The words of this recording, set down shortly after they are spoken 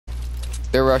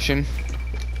They're rushing.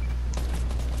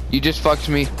 You just fucked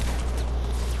me.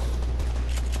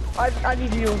 I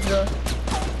need to use the.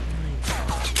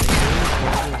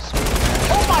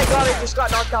 Oh my god! I just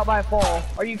got knocked out by a fall.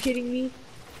 Are you kidding me?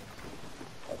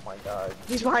 Oh my god!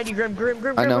 He's behind you, Grim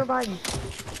behind you.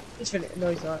 He's finished. No,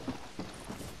 he's not.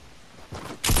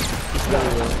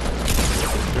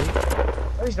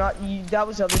 No, he's not. That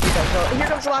was the other dude that was. Here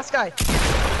comes the last guy.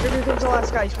 Here comes the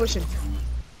last guy. He's pushing.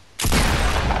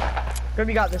 Grim,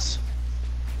 you got this.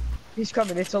 He's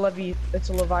coming. It's a Leviathan. To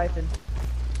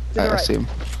the right. I see him.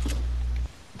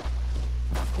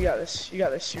 You got this. You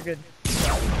got this. You're good.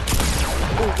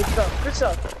 Ooh, good stuff. Good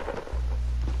stuff.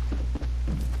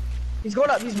 He's going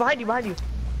up. He's behind you. Behind you.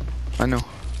 I know.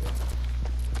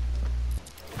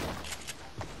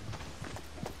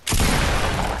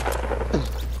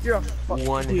 You're a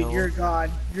fuck, dude. You're a god.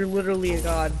 You're literally a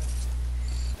god.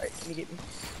 Alright, can you get me?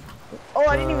 Oh,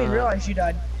 I didn't even realize you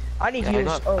died. I need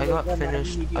heals. I got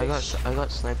finished. I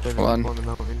got sniped by the people on the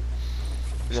mountain.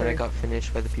 And then I got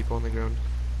finished by the people on the ground.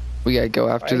 We gotta go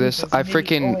after this. I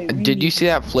freaking did you see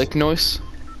that flick noise?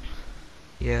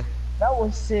 Yeah. That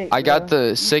was sick. I got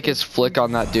the sickest flick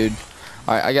on that dude.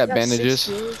 Alright, I got bandages.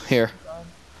 Here.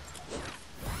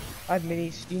 I have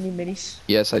minis. Do you need minis?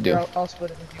 Yes, I do. Here, I'll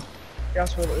split it with you. Here, I'll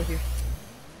split it with you.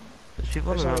 Those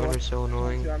people on the mountain are so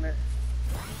annoying.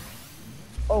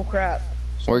 Oh crap.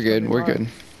 We're good. We're good.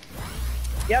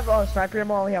 You have sniper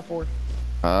ammo. I only have 4.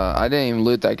 I didn't even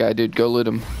loot that guy, dude. Go loot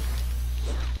him.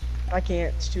 I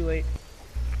can't. It's too late.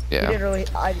 Yeah. He didn't really.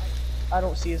 I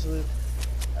don't see his loot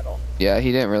at all. Yeah,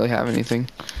 he didn't really have anything.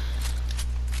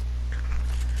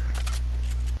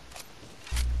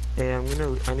 Hey, I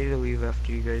need to leave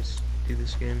after you guys do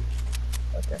this game.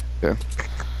 Okay. Okay.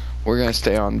 We're gonna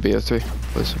stay on BO3.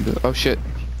 Listen to. Oh shit.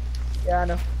 Yeah, I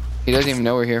know. He doesn't even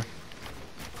know we're here.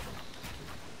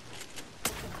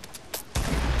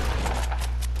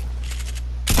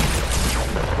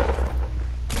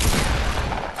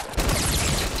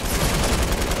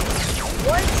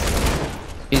 What?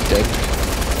 He's dead.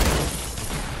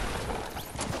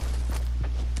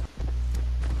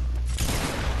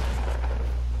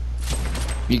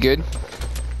 You good?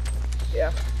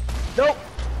 Yeah. Nope.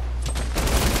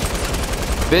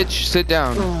 Bitch, sit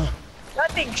down.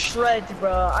 That thing shreds,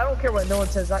 bro. I don't care what no one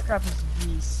says. That crap is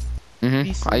beast.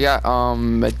 I got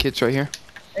med kits right here.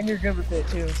 And you're good with it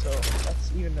too, so that's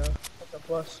even that's a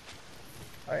plus.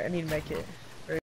 Alright, I need to make it.